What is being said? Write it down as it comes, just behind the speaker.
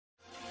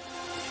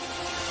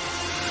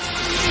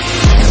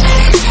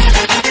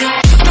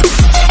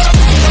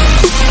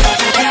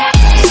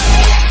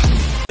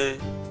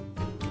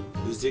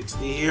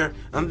here,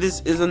 and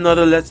this is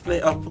another Let's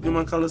Play of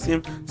Pokemon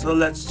Colosseum, so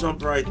let's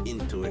jump right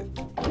into it.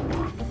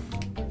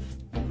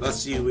 Let's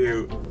see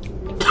where...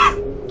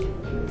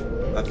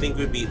 I think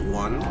we beat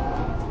 1.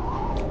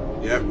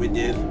 Yep, we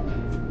did.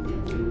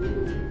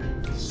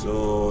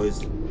 So it's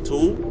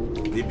 2.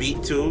 We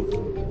beat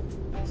 2.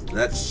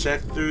 Let's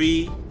check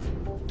 3.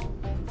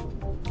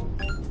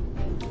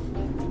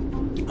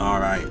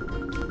 Alright.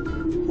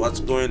 What's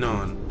going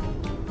on?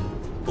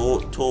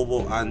 Both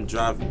Turbo and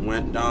Draft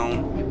went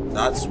down.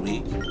 That's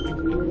weak.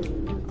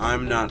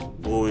 I'm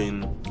not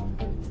going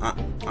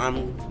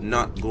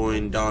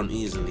down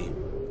easily.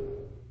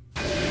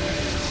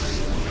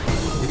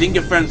 You think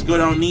your friends go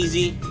down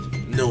easy?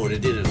 No, they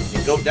didn't.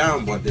 They go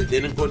down, but they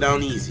didn't go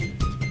down easy.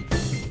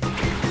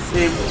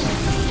 Same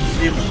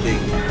thing.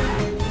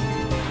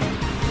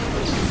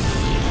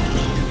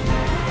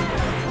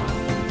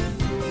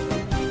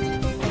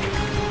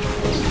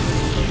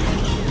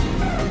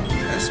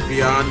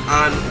 Beyond,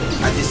 and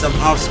I did some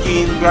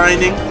off-screen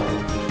grinding,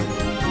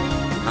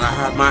 and I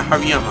had my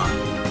Hariyama.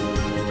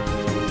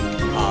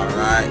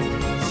 Alright,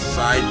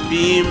 side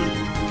beam.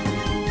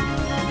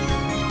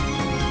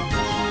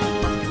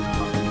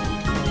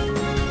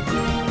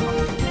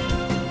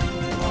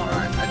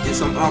 Alright, I did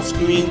some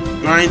off-screen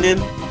grinding.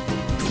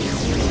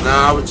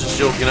 Nah, I was just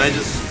joking. I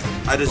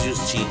just use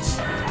cheats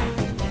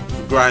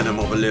to grind them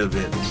up a little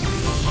bit.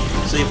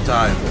 Save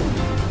time.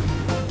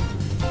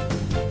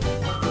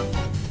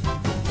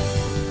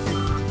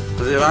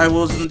 Because if I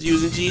wasn't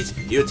using cheats,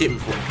 it would take me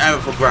forever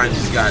for grinding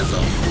these guys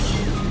up.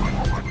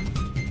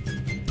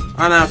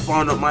 And I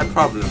found out my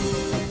problem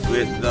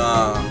with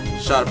the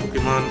shadow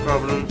Pokemon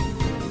problem.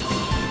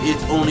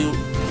 It's only,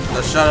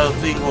 the shadow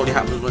thing only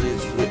happens when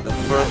it's with the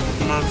first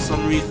Pokemon for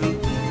some reason.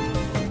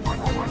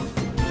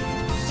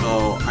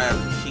 So I have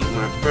to keep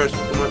my first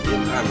Pokemon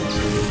in.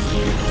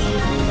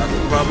 That's the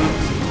problem.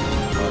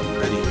 But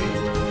anyway,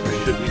 I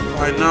should be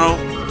fine now.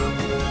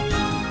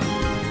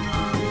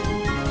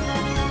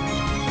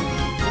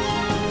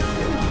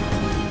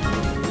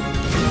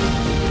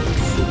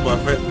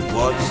 Perfect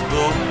before this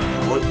door.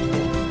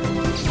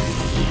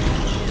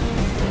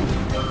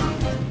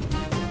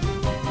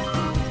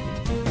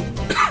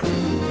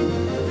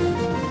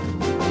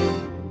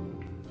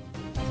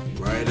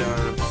 Right,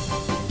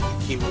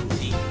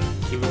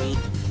 Kimini.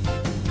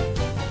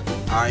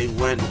 I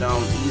went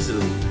down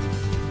easily.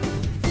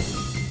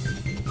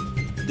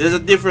 There's a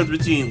difference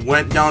between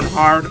went down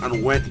hard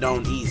and went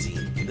down easy.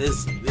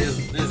 There's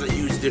a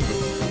huge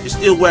difference. You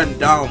still went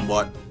down,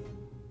 but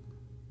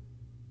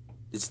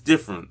it's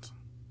different.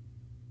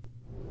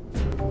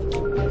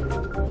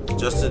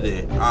 Just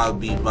today, I'll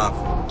be back.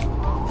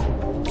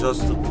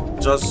 Just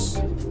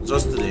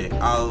today,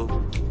 I'll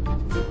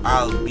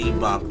be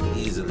back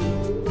easily.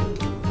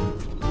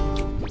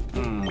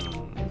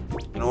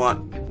 You know what?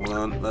 Hold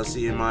on. Let's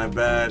see in my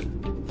bag.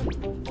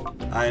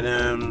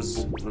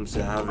 Items. Let me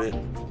see. I have it.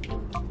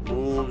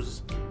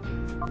 Moves.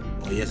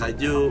 Oh yes, I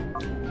do.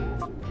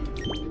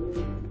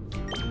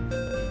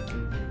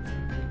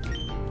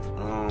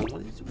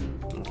 What is it?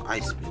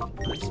 Ice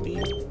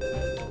beam.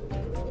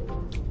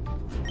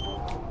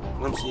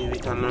 Let me see if we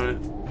can learn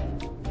it.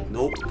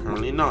 Nope,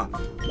 apparently not.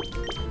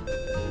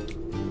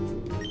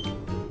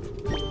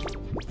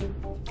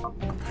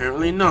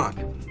 Apparently not.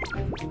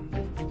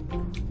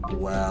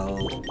 Well.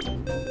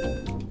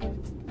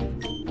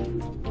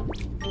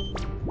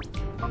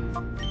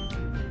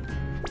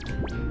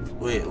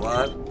 Wait,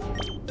 what?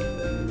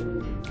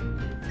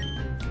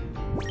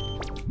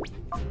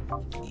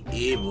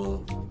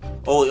 Able.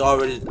 Oh, he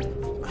already.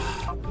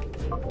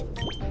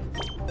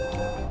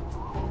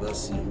 Let's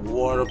see,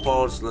 water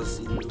pulse, let's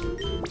see.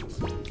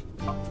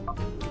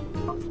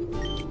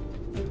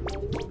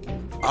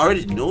 I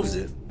already knows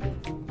it.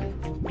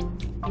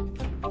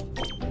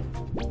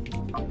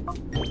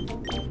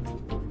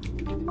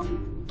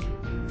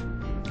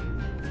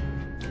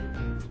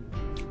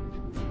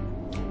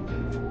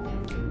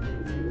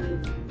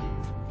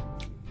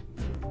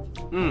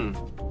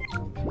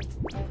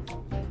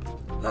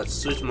 Let's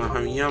switch my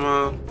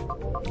Hariyama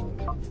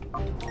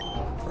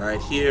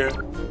right here.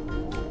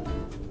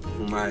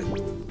 My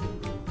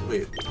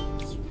wait,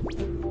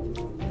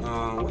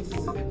 what is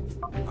it?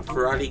 A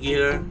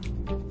Feraligatr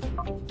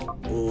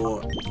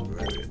or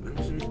let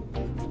me see.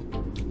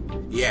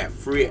 Yeah,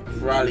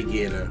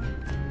 Feraligatr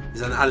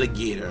is an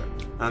alligator,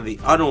 and the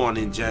other one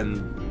in Gen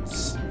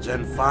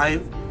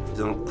 5 is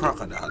a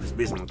crocodile. It's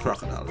based on a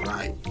crocodile,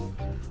 right?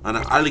 And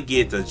an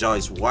alligator jaw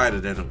is wider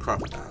than a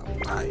crocodile,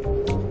 right?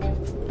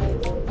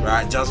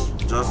 Right, just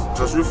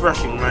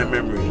refreshing my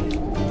memory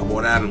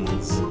about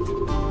animals.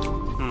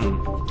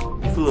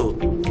 Flo,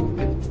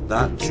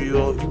 that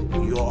trio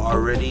you're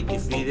already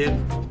defeated.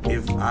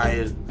 If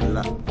I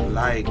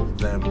like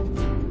them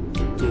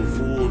to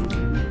fool,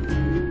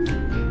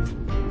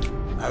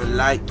 I would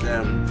like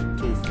them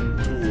to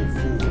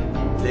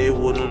fool. They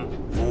wouldn't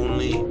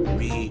only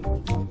be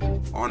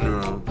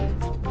honor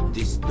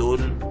this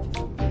student.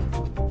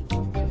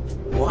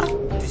 What?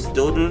 The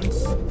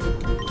students?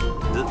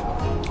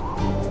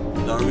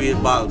 The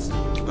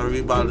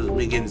real battle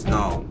begins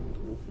now.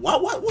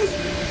 What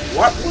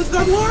was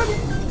that one?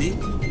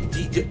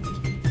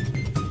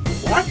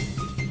 What?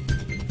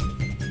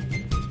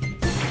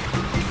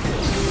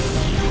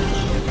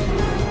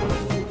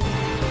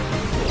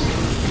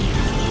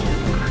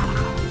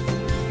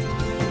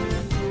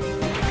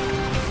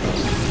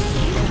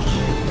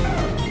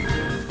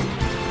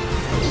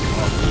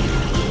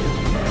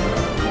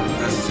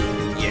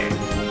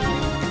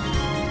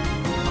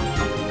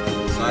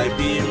 Side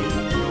beam.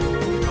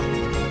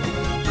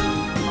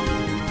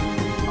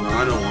 No,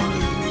 I don't want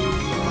it.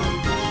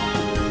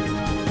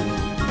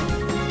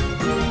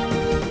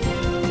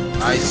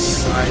 Ice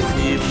side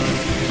beam.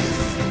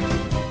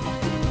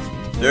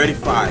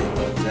 35.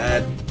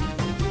 That.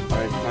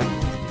 Alright,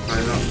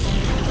 fine up.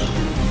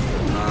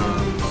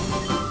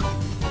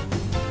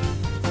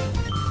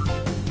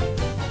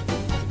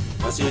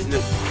 Let's use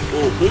it.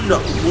 Oh, Mundo.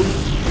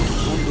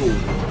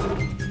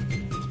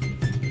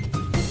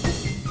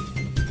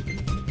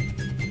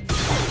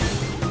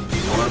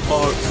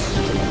 Pulse.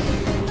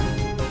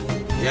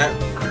 Yeah.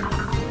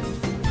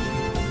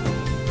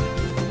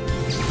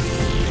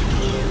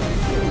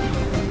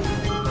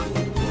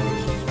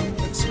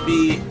 XP.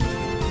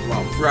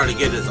 Wow,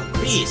 Fraligator is a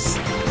beast.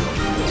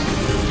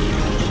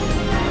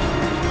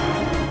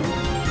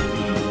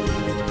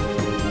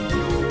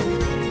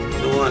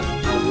 You know what? I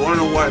want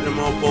to wipe them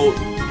all out,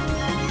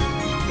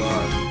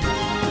 but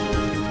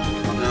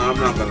no, I'm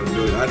not gonna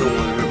do it. I don't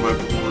want to hurt my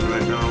Pokemon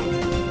right now.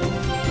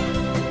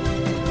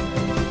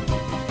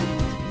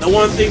 The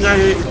one thing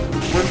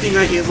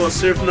I hate about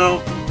Surf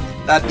now,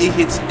 that it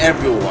hits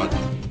everyone.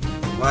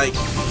 Like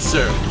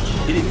Surf,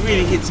 it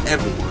really hits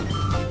everyone.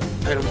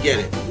 I don't get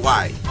it.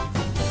 Why?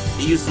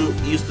 It used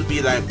to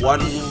be like one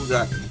move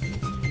that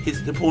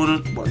hits the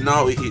opponent, but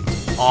now it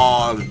hits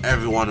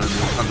everyone on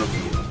the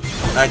field.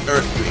 Like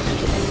Earthquake.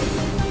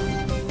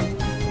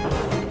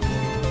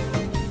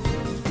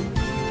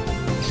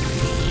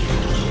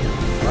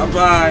 Bye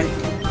bye.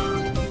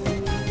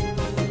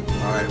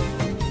 Alright.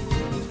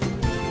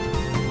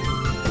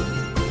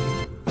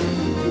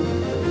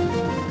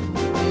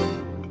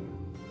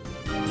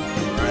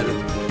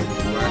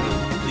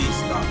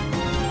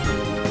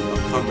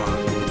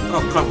 Oh,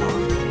 come on.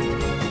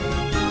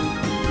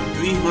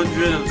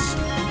 300.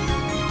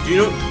 Do you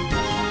know,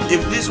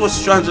 if this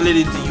was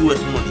translated to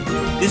US money,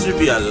 this would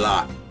be a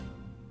lot.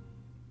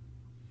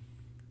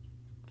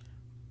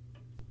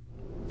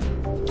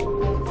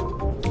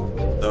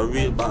 The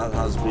real battle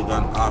has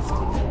begun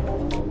after.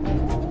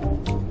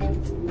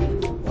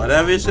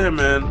 Whatever you say,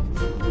 man.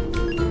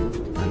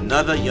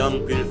 Another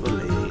young, beautiful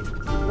lady.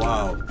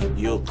 Wow,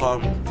 you've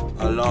come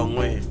a long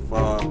way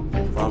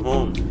from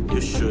home. You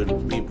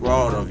should be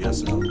proud of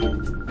yourself.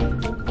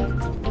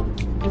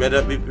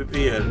 Better be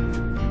prepared.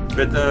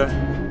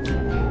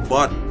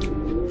 But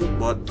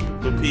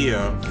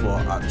prepare for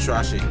a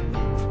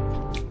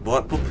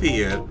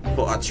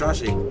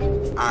thrashing.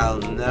 I'll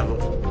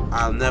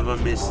never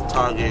miss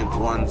target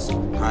once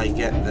I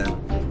get them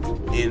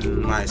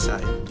in my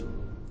sight.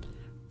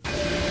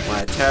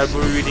 My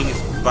terrible reading is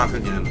back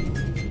again.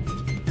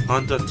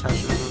 Hunter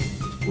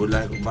Tashman would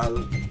like a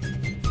battle.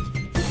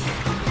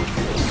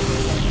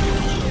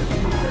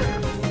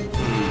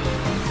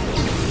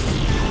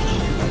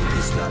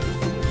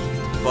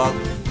 Bug,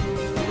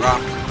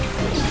 rock,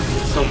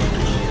 something.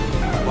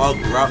 Bug,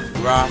 rock,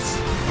 grass.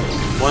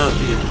 One of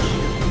these.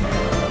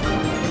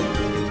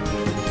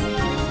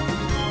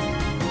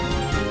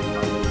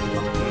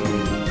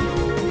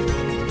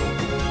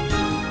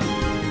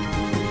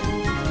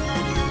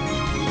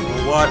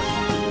 What?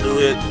 Do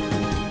it.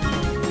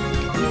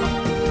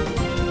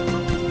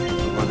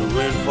 On the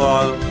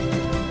rainfall.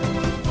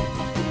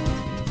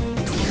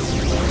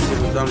 See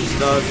what damage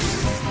does.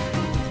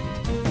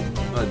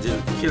 I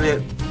didn't kill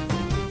it.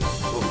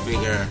 Go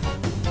figure.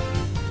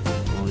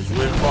 On this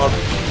rainfall.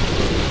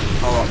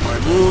 Power up my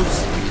moves.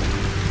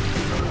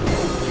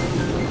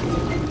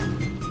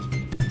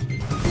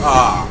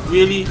 Ah,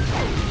 really?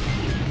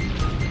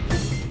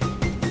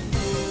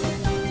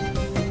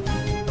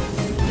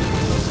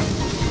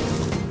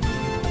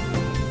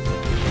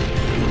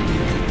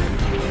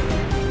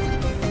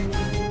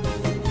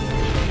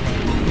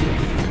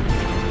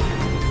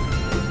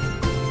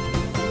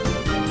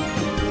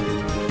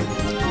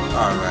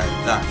 Alright,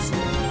 that's it.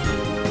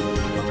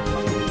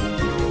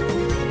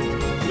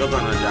 You're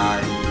gonna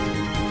die.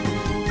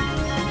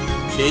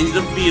 Change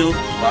the field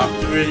back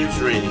to where it's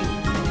raining.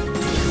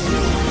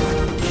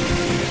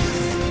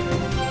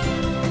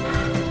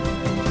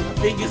 I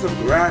think it's a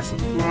grass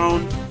and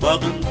ground,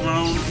 bug and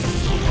ground,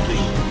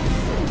 something.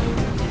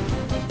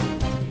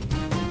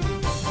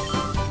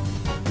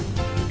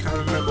 I can't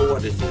remember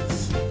what it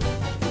is.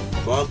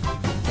 Bug.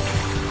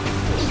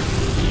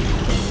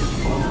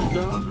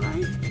 Dog,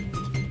 right?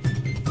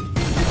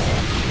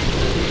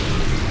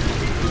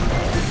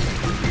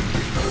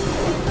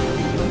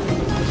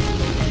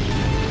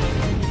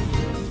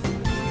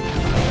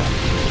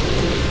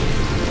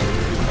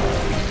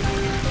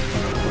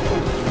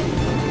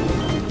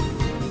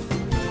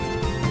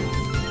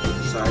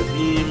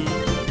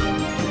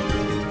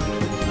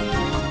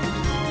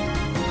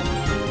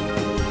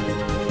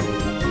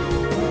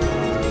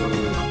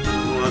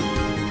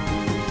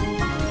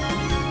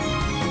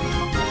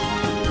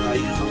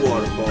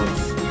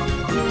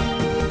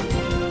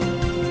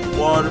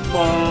 water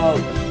ball.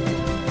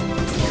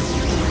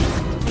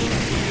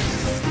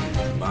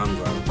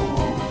 Banga.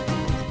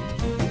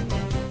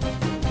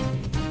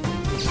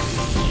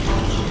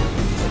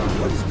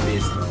 What is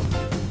this though?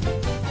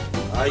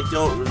 I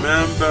don't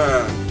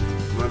remember.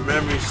 My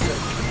memory's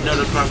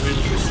another memory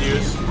for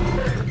serious.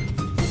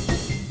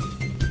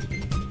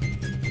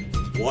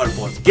 Water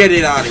balls. Get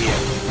it out of here.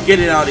 Get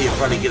it out of here,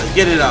 buddy.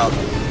 Get it out.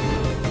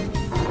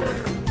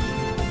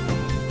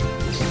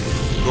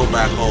 Go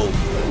back home.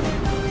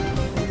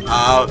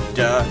 Out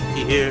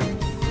here.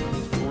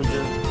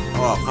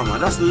 Oh, come on.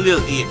 That's a little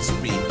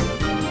EXP.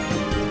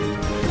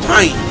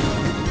 Tiny.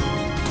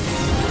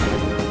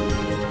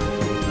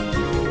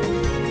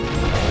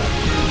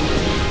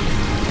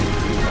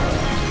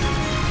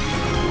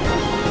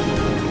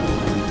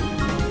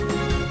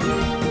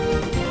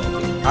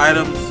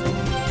 Items.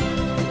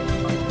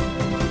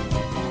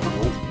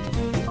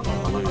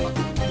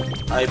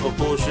 Hyper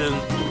potion.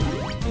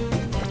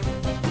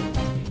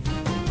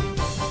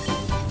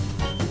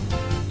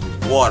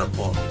 Water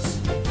pots.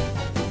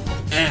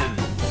 And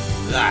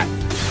that.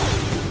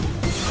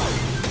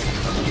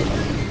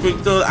 Quick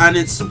though, and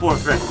it's super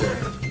effective.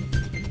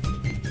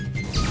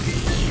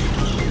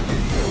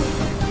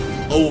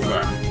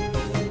 Over.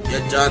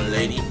 You're done,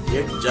 lady.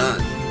 You're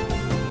done.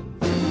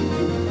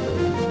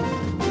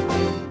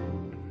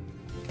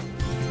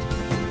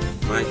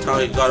 My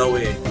target got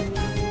away.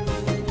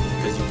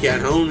 Because you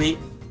can't hold me.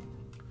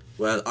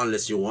 Well,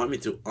 unless you want me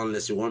to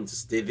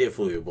stay there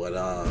for you, but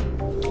I'm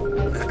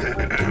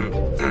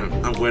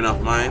going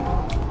off mine.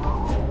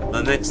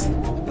 The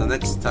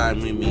next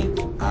time we meet,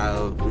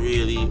 I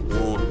really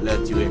won't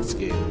let you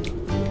escape.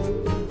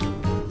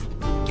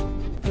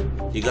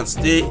 You can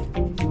stay.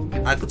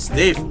 I could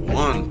stay for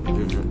one.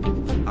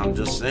 I'm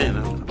just saying.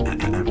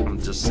 I'm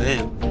just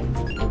saying.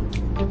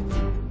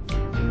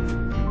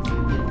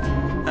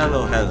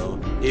 Hello.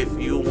 If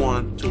you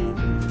want to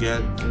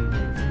get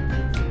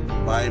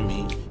by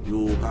me,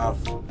 you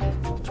have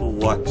to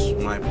watch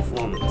my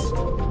performance.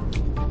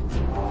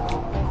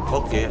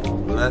 Okay,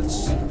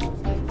 let's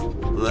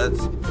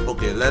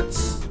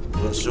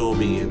the show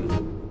begin.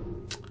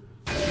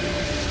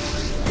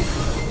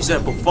 You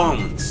said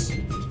performance.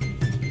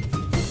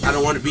 I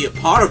don't want to be a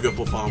part of your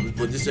performance,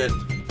 but you said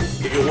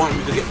if you want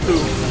me to get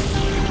through,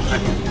 I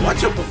can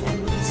watch your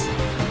performance.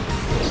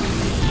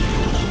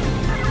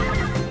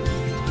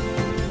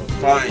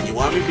 Fine, you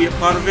want me to be a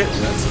part of it?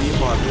 Let's be a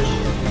part of it.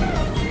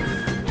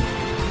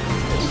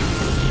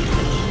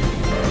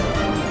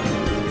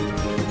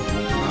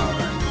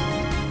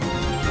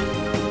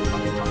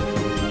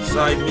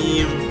 Side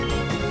beam.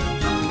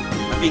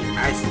 I think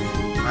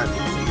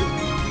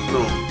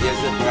no, yes,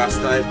 the grass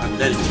type and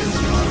then it's just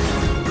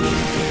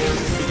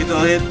pick it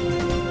all in.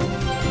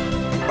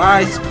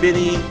 Bye,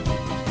 Spinny.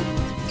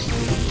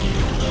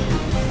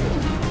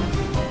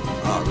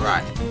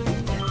 Alright.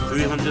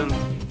 300.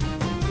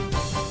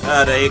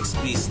 The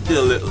XP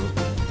still little.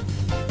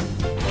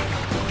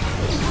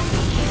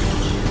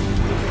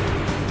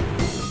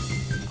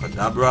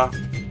 Kadabra.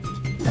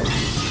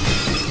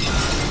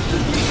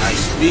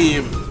 Ice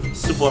beam.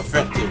 Super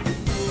effective.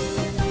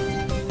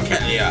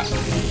 Kalia.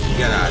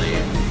 Get out of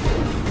here.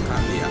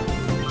 Kalia.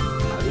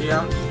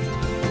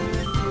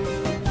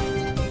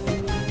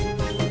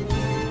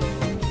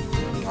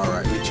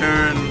 Alright,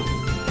 return.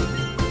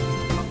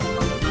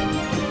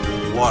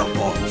 Water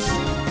balls.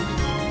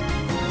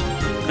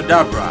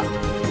 Kadabra.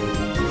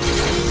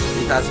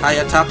 It has high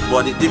attack,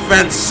 but its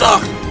defense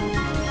sucks.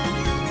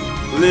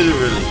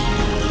 Literally.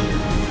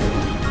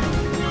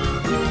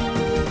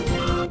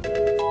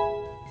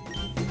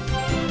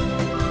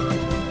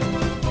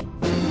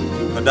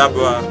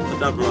 Kadabra.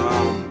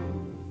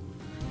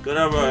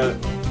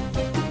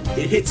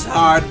 It hits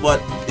hard, but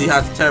it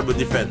has terrible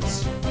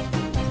defense.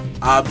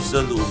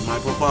 Absolute. My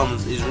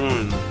performance is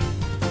ruined.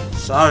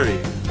 Sorry.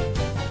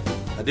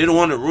 I didn't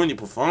want to ruin your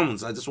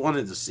performance. I just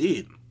wanted to see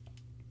it.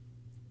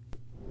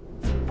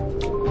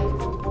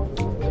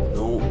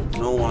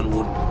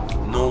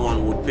 No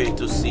one would pay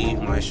to see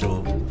my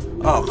show.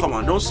 Oh, come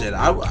on, don't say that.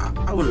 I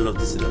would love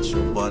to see that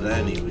show, but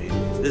anyway,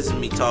 this is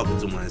me talking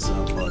to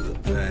myself. But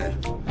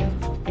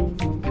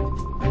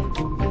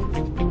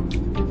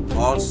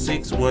all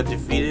 6 were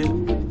defeated.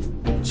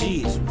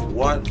 Jeez,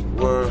 what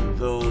were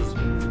those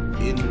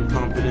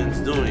incompetents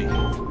doing?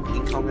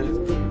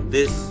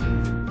 This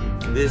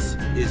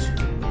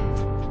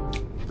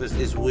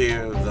is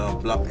where the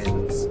block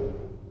ends.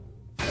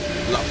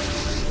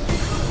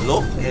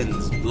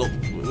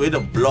 Where the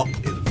block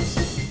ends.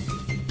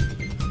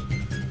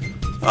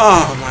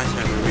 Oh, my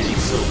time really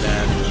so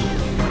bad.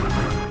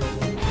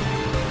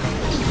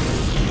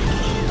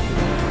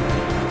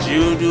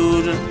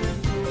 Dude.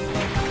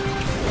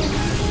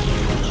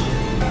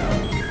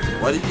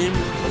 What is him?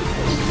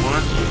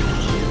 What?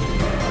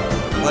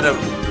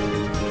 Whatever.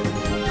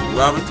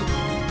 Robert.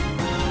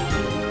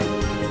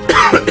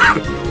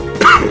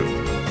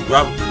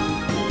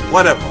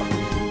 Whatever.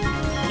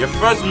 Your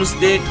first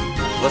mistake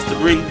was to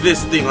bring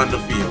this thing on the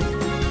field.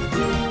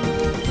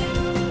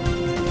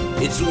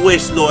 It's way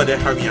slower than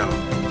Hermione.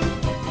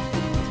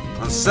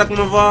 And second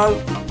of all,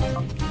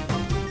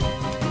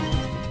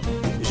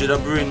 should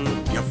have bring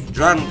your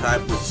dragon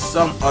type with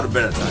some other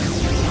better type.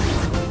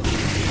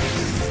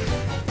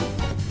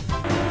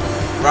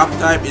 Rock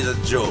type is a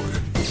joke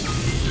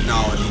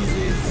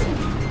nowadays.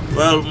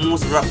 Well,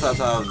 most rock types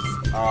have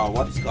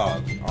what's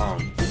called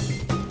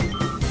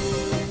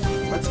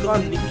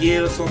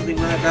negate or something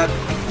like that.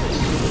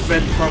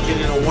 Prevent from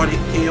getting a 1-hit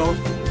KO.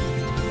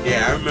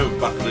 Yeah, I remember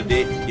back in the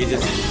day. You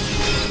just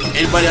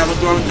anybody have a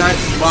ground type,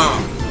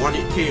 bam,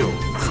 1-hit KO.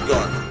 It's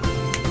gone.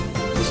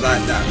 Just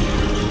like that.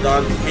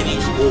 Done,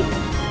 finish, over.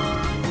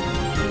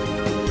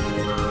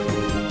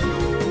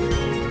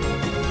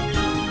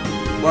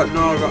 But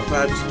no, rock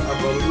types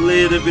are a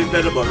little bit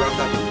better, but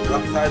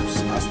rock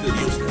types are still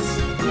useless.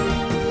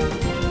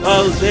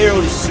 Well, there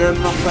are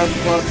certain rock types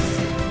that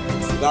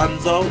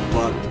stands out,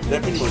 but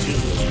they're pretty much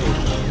useless.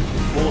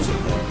 Most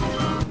of them.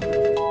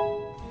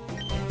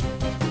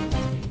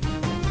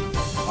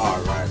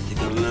 Alright, you're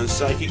gonna learn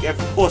psychic. Of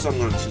course I'm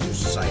gonna teach you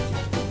psychic.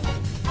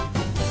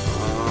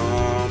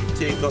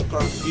 Take up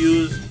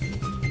confused.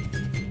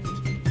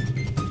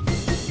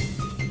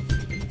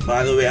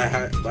 By the way,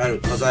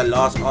 because I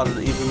lost all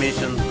the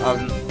information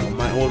on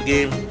my old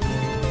game,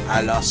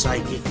 I lost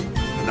psychic,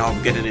 and now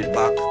I'm getting it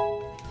back.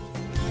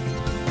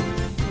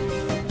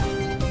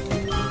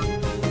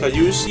 Cause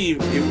you see,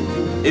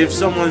 if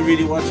someone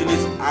really watching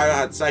this, I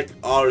had psychic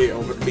all the way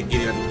over the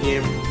beginning of the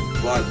game,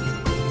 but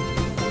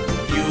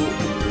you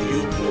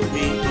put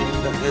me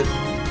in the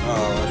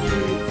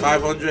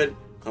 500.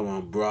 Come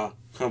on, bruh.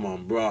 Come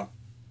on, bruh.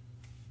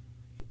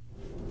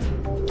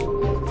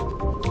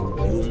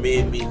 You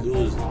made me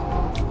lose.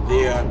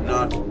 They are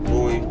not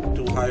going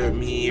to hire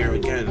me here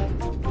again.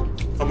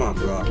 Come on,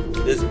 bro.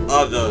 There's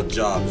other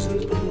jobs in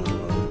this Pokemon,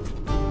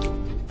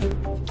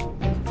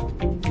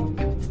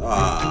 bro.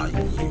 Ah, you.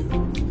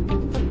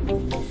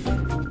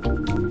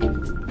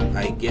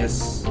 I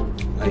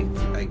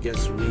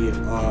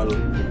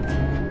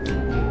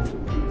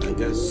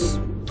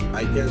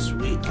guess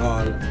we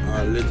all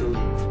are a little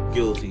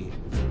guilty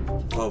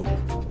of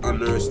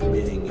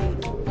underestimating you.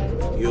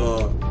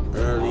 You're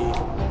early,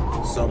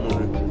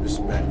 someone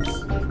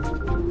respects,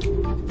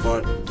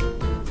 but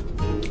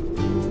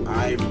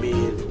I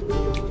made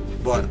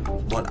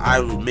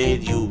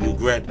you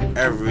regret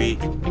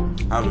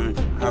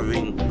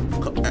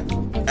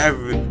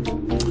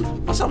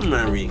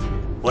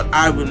but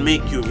I will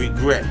make you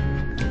regret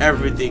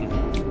everything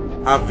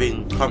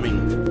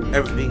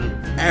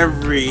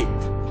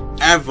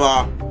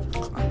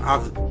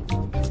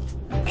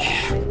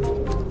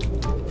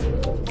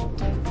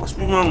what's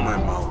wrong with my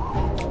mouth?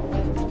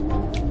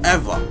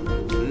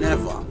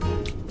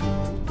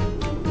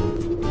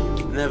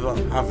 Never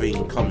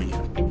having come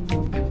here.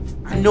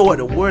 I know what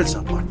the words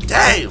are, but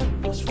damn,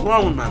 what's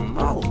wrong with my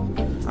mouth?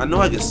 I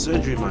know I get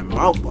surgery in my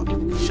mouth, but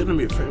I shouldn't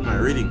be afraid of my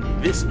reading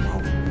this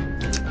mouth.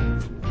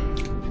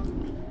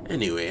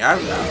 Anyway,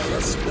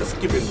 let's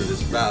skip into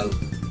this battle.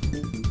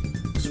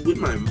 It's with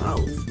my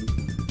mouth.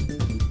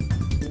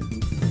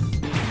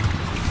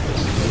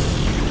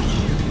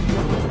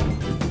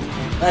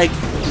 Like,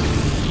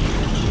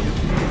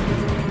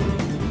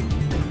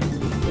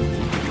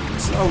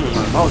 with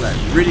my mouth, like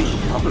reading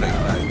public,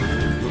 like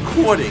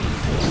recording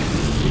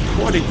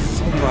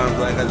sometimes,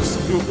 like I just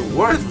screw up the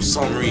words for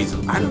some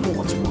reason. I don't know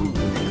what's wrong.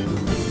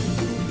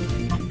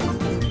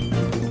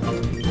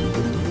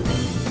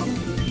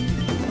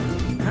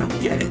 I don't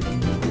get it.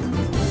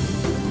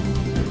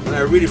 When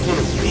I read in front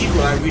of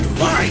people, I read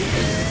fine,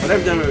 but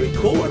every time I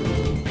record,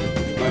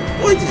 my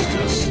voice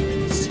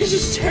is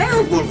just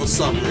terrible for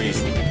some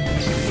reason.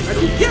 I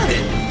don't get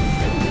it.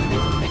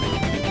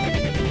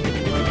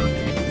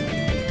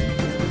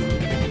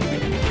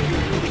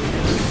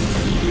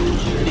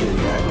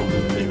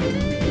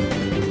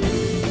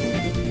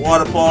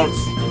 Waterfalls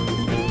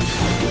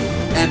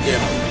and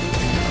them.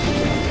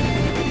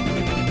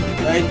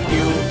 Thank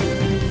you.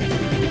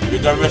 You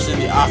can rest in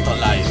the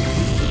afterlife.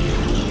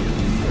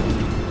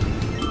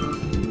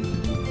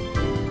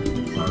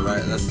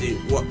 Alright, let's see.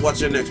 What's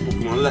your next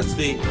Pokemon? Let's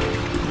see.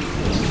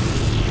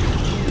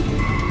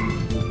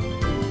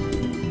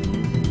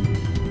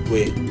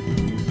 Wait.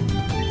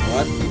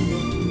 What?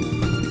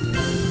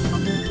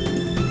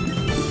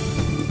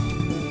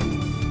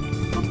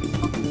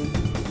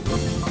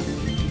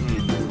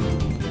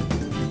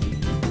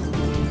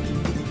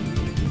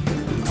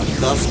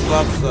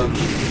 Dusclops and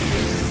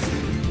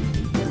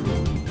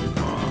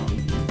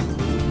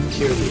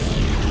Cheerleader.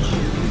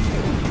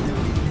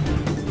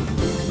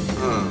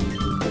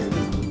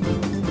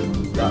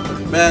 Got the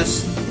best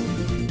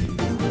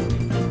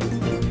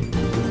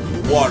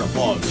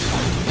waterfalls.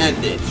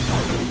 End it.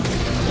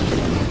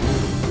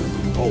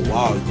 Oh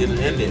wow, it didn't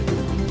end it.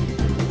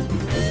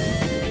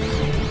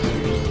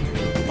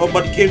 Oh,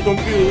 but it came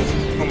confused.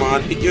 Come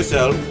on, hit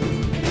yourself.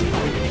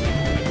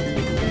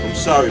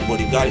 Sorry, but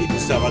you gotta hit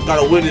yourself. I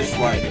gotta win this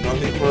fight.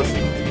 Nothing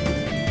personal.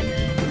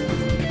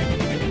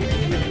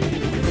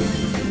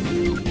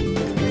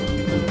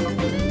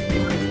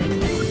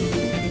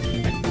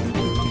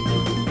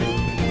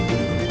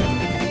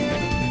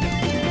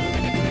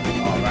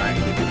 Alright.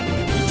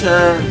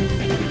 Turn.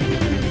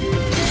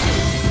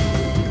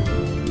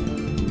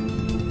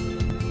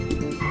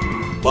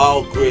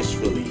 bow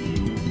gracefully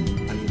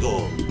and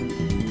go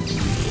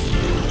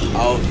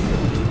out.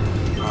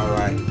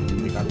 Alright,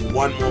 we got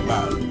one more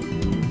battle.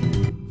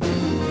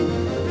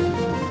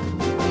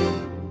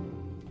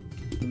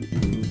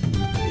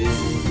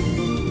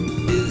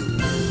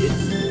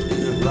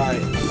 It's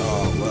right.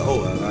 Oh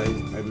well,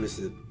 I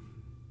missed it.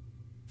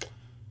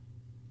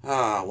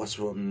 What's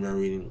what I'm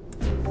reading?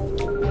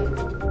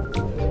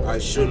 I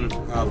shouldn't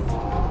have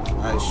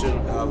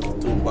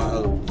to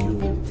battle you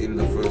in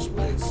the first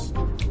place.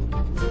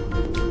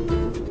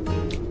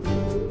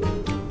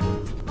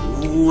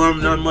 Ooh,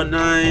 I'm number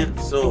 9,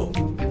 so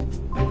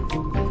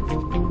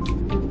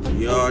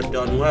you're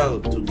done well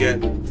to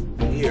get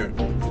here,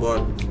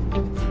 but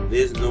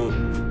there's no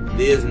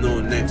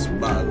next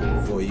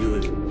battle for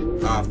you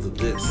after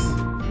this.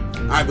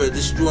 I will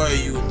destroy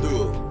you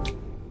through.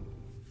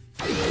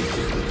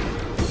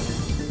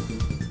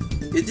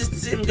 Is this the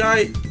same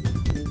guy?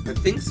 I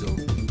think so.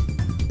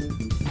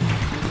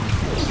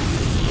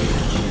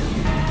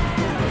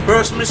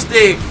 First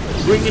mistake,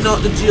 bringing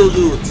out the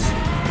Geodudes.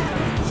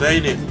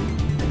 Saying it.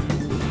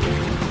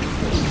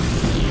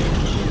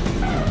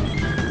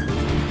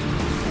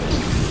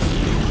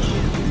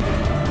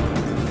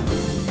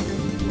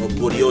 Oh,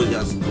 Bodio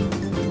just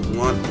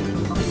one.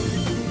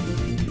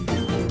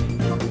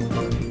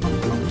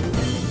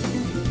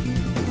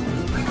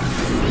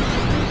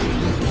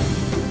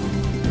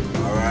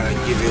 Alright, I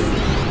give it.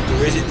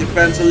 Raise it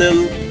defense a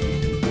little.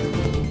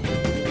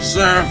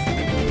 Surf.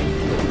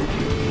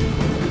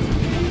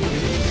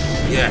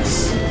 Yes.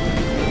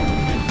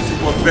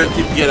 Super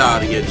effective. Get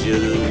out of here,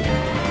 dude.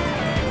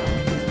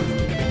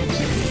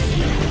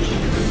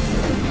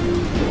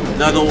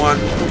 Another one.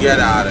 Get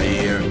out of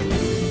here.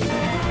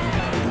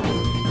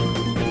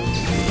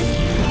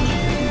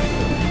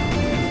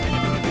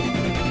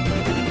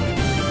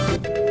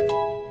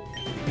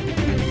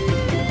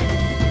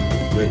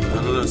 Wait,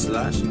 another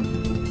slash?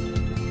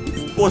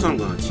 Of course I'm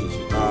gonna teach it.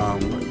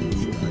 What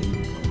should I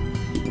do?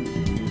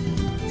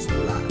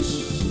 Splash.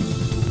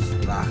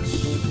 Splash.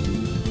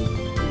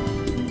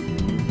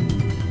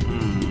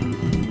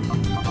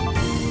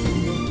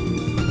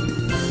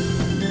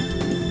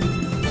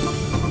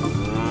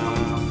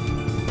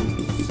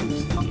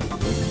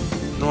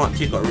 No, I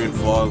kick or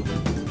rainfall.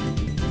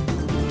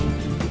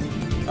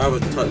 I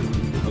would touch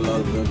a lot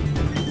of them.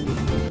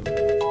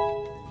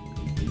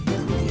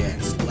 Yeah,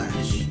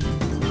 splash.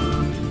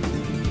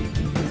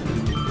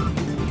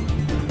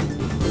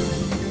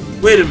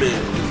 Wait a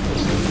minute.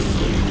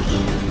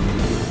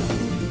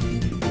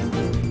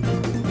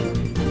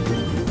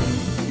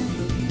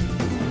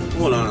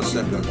 Hold on a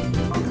second.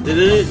 Did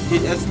it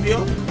hit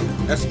Espeon?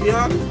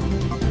 Espeon?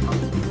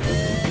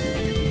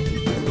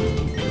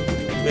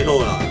 Wait,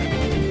 hold on.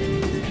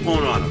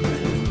 Hold on a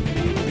minute.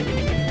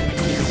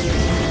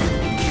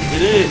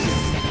 It is.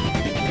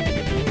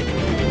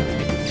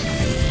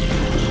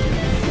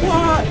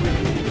 What?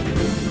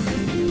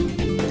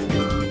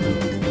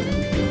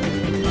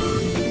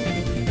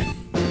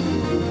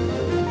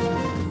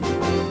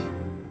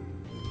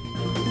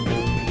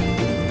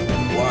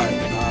 Why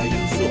are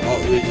you so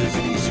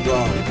outrageously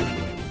strong?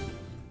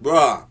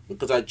 Bruh,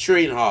 because I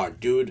train hard,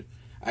 dude.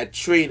 I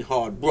train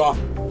hard, bruh.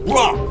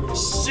 Bruh,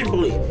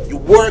 simply, you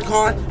work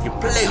hard, you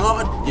play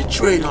hard, you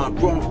train hard,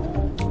 bruh.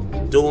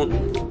 Don't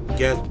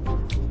get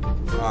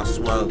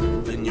swell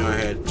in your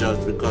head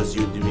just because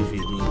you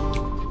defeat me.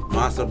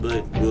 Master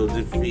Blade will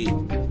defeat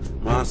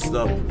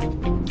Master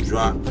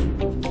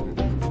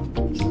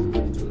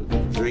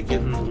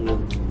Draken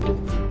will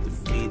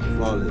defeat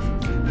Flawless.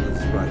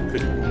 That's right,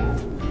 quick.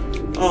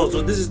 Oh,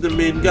 so this is the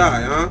main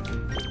guy, huh?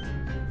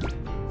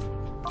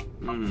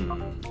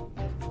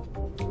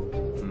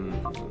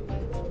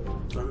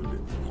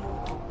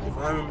 If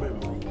I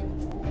remember.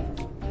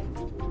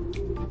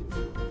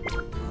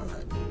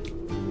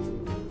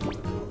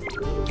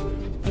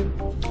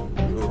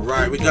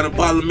 Alright, we got a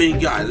battle main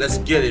guy. Let's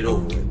get it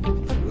over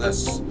with.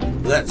 Let's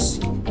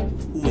see.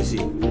 Who is he?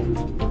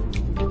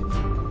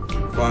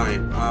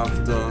 Fine.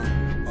 After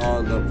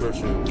all the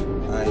pressure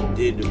I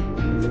did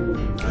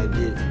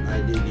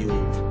you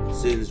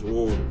since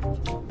won't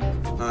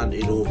hand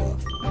it over.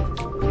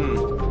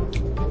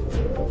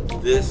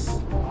 This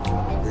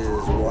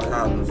is what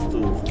happens to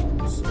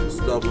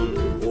stubborn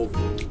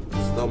orphan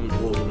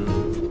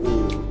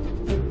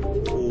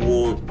who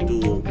won't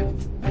do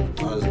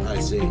as I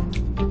say.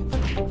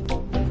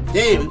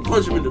 Damn, he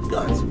punched him in the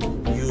guts.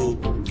 You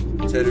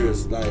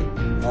terrorist, like,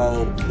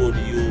 how could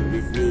you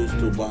refuse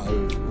to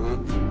battle, huh?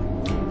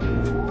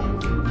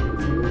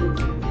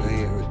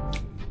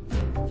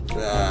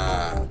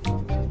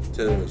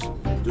 Terrorist,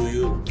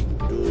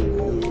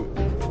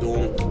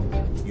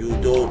 you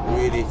don't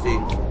really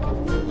think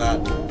that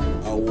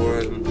a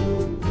world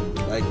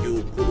like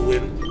you could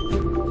win?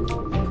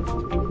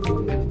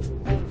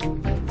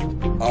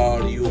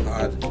 All you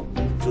had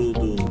to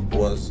do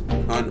was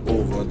hand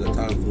over the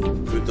time fruit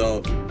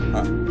without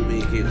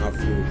making a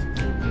fruit.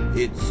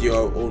 It's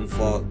your own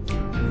fault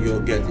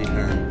you're getting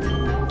hurt.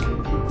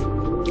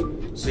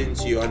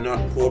 Since you are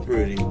not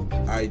cooperating,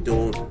 I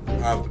don't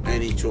have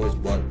any choice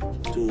but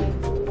to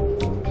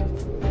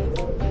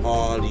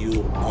all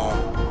you are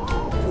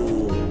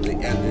to the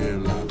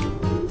engineering lab.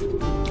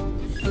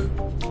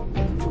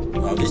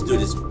 Wow, this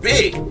dude is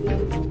big.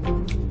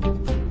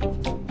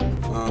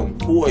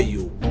 Who are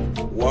you?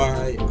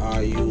 Why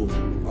are you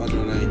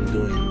underline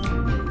doing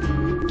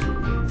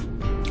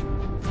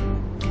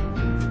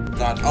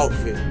that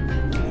outfit?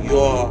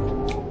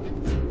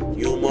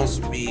 You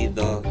must be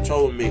the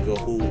troublemaker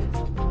who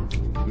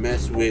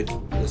messed with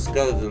the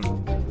skeleton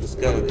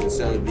in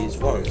Celebi's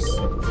forest.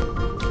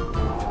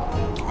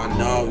 And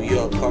now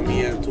you're coming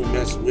here to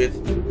mess with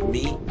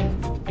me,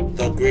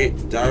 the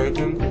great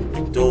dragon?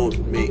 Don't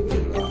make me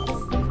laugh.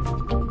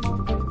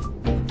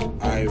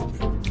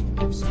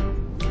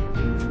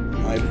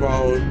 I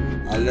proud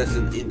a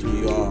lesson into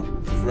your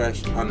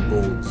flesh and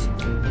bones,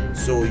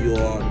 so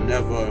you'll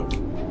never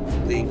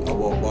think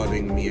about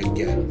bothering me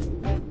again.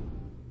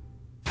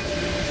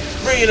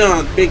 Bring it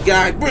on, big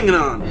guy, bring it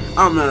on.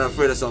 I'm not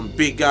afraid of some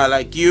big guy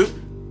like you.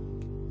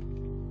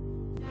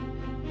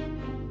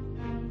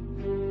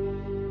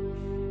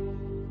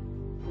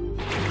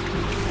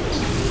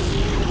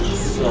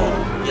 So,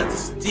 you got the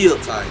steel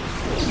type,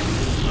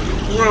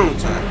 ground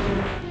type.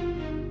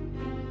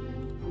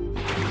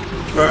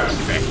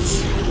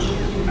 Perfect.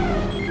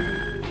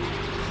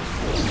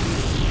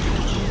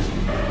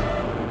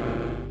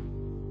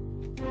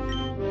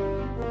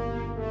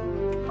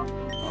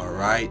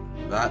 Alright,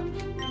 that.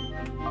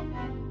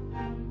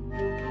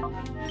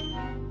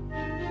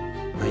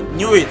 I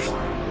knew it!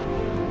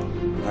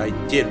 I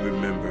did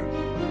remember.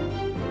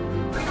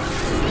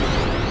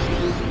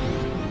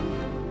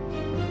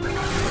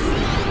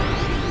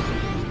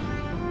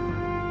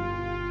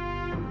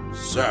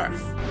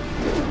 Surf.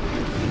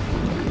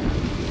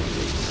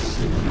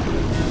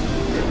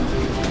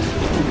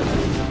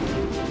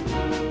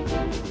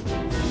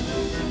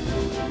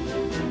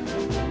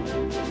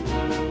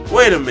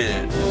 Wait a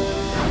minute.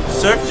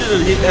 Surf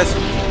didn't hit SP.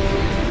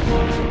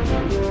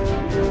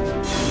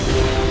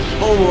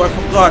 Oh, I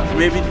forgot.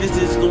 Maybe this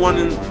is the one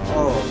in.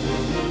 Oh.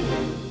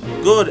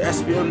 Good.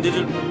 Espion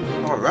didn't.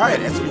 Alright,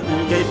 Espion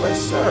didn't get hit by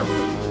Surf.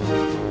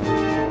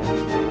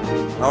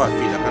 Now I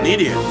feel like an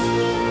idiot.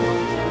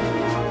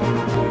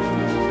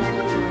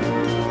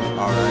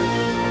 Alright.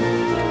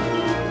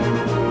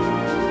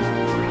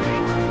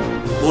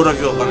 Both of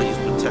you are gonna use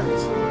Protect.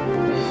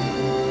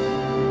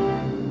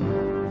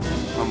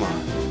 Come on.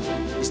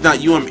 It's not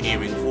you I'm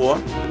aiming for.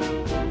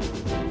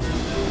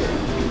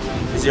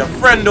 It's your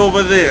friend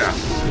over there.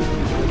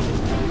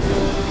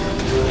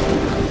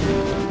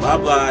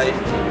 Bye-bye.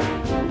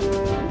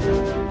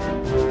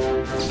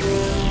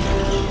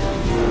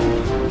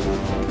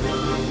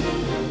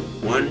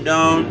 One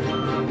down.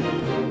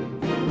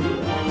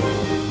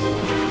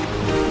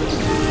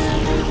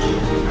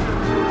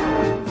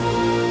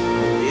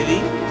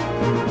 Really?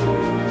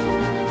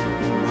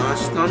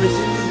 Marsh Thomas in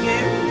this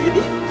game?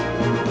 Really?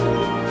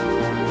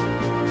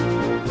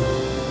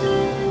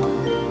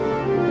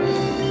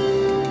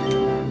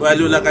 Well,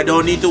 look like I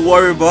don't need to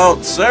worry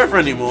about Surf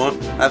anymore.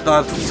 I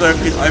thought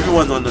Surf is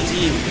everyone on the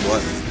team,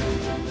 but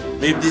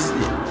maybe this is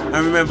it. I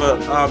remember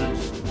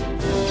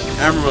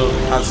Emerald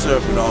has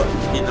Surf without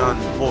being on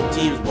both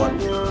teams, but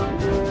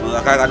look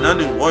like I got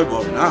nothing to worry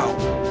about now.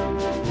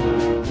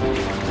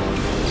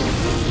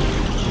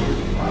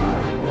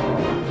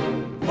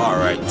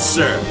 Alright,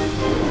 Surf.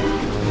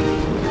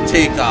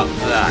 Take out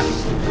that.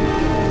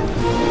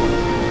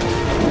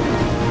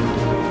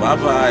 Bye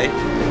bye.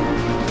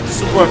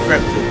 Super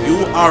effective.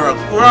 You are a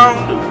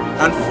ground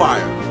and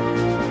fire.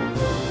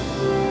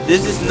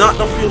 This is not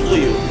the field for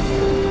you.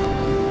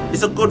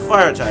 It's a good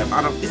fire type.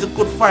 It's a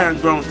good fire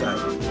and ground type.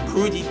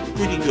 Pretty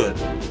good.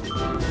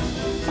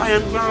 Fire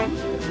and ground?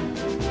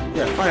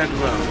 Yeah, fire and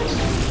ground.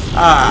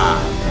 Ah.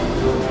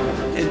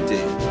 Hente.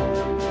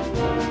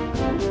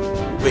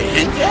 Wait,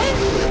 Hente?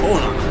 Wait,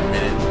 hold on a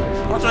minute.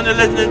 What kind of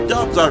legendary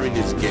dogs are in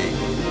this game?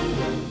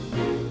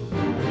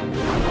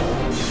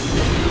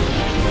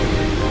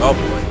 Oh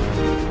boy.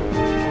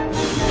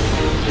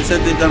 They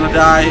said they're gonna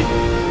die.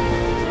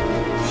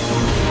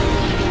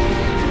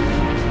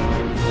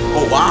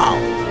 Oh wow.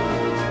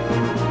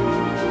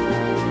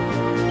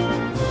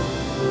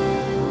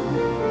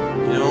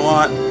 You know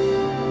what?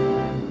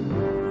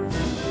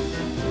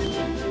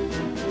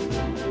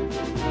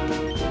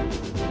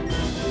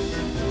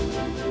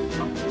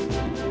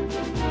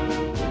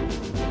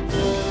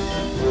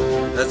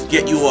 Let's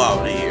get you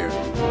out of here.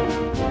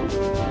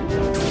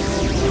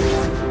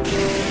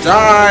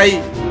 Die!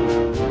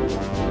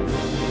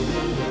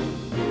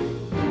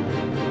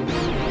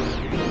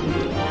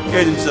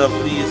 Hit himself,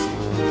 please.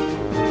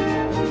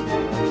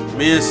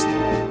 Missed.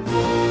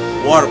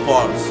 Water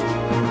pause.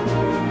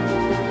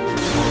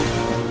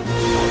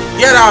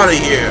 Get out of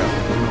here!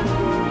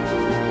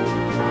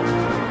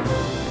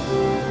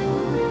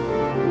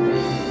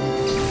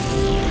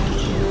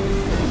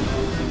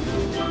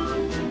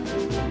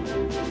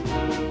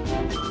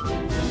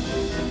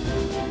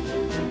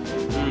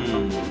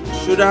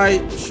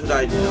 Should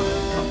I not?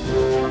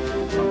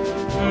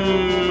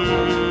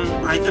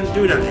 I can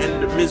do that and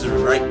end the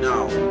misery right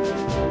now.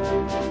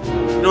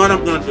 You know what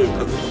I'm gonna do?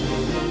 Because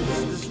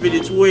this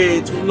video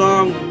way too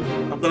long.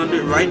 I'm gonna do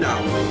it right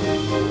now.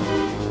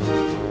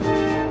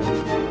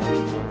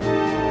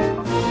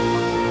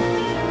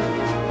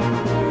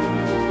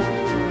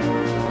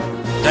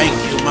 Thank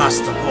you,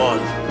 Master Paul.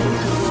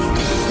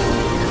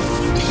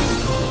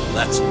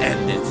 Let's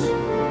end it.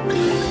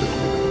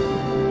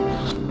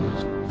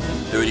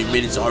 30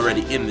 minutes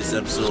already in this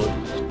episode.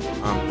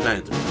 I'm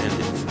planning to end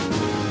it.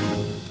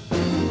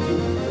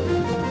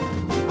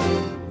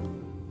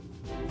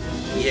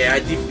 Yeah, I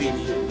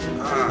defeated you.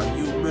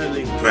 You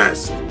meddling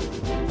pest.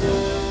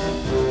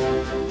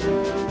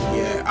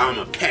 Yeah, I'm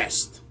a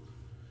pest.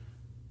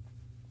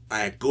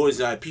 I go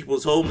inside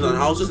people's homes and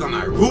houses and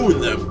I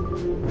ruin them.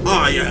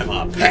 I am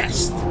a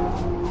pest.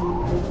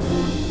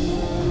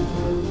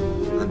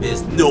 And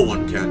there's no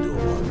one can do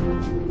about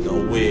it. The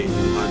way you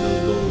handle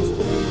those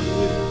Pokemon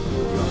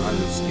with your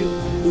handling skills.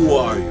 Who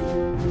are you?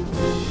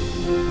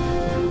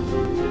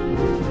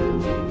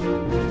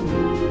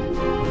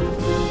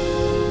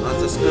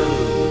 Master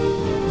Skeleton.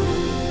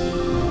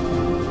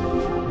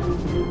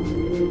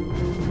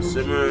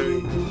 Samurai.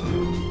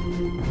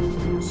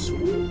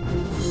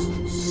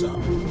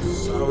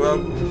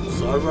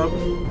 Sarab.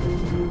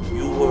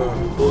 You were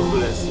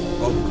hopeless,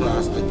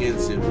 outclassed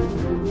against him.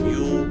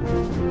 You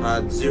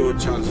had zero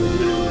chance of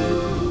winning it.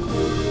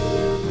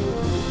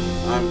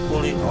 I'm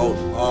pulling out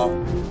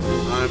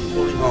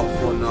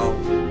for now.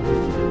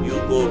 You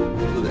go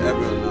to the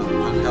Emerald now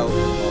and help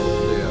out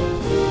there.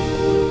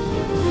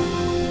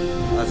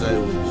 As I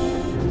wish.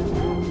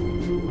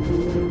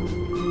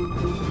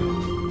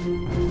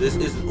 This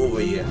isn't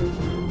over yet.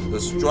 The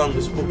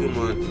strongest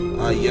Pokemon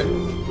are yet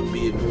to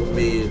be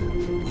made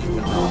even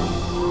now.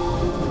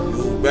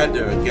 You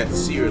better get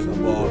serious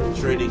about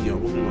training your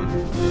Pokemon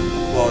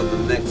for the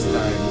next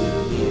time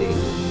meeting.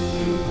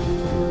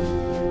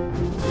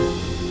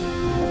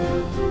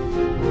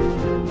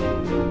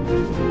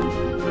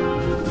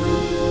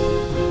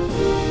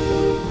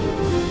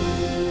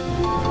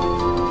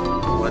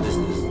 What is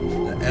this?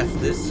 The F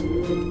this?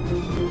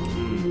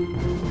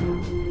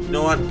 You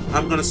know what?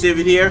 I'm gonna save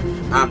it here.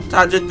 I'm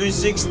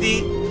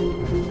Tadget360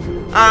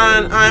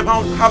 and I'm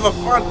out. Have a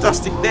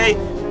fantastic day.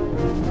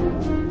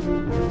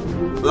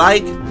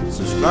 Like,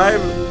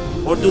 subscribe,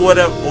 or do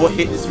whatever, or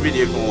hate this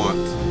video if you want.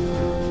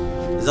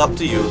 It's up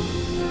to you.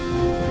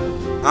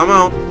 I'm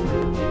out.